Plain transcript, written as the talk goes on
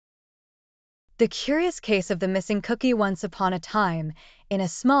The curious case of the missing cookie. Once upon a time, in a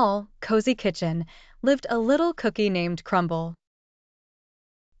small, cozy kitchen, lived a little cookie named Crumble.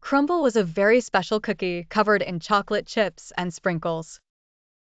 Crumble was a very special cookie covered in chocolate chips and sprinkles.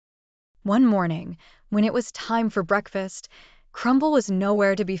 One morning, when it was time for breakfast, Crumble was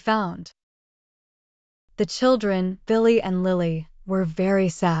nowhere to be found. The children, Billy and Lily, were very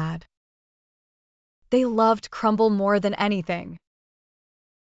sad. They loved Crumble more than anything.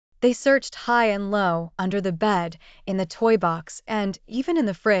 They searched high and low, under the bed, in the toy box, and even in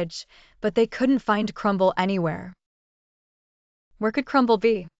the fridge, but they couldn't find Crumble anywhere. Where could Crumble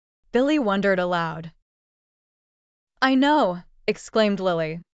be? Billy wondered aloud. I know, exclaimed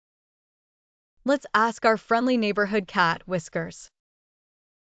Lily. Let's ask our friendly neighborhood cat, Whiskers.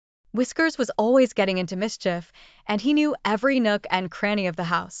 Whiskers was always getting into mischief, and he knew every nook and cranny of the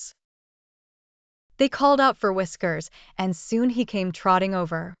house. They called out for Whiskers, and soon he came trotting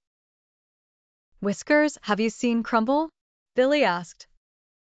over. Whiskers, have you seen Crumble? Billy asked.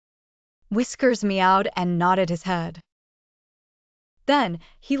 Whiskers meowed and nodded his head. Then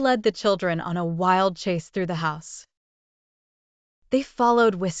he led the children on a wild chase through the house. They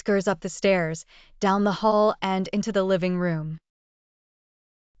followed Whiskers up the stairs, down the hall, and into the living room.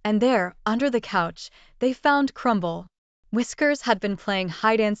 And there, under the couch, they found Crumble. Whiskers had been playing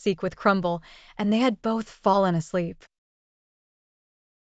hide-and-seek with Crumble, and they had both fallen asleep.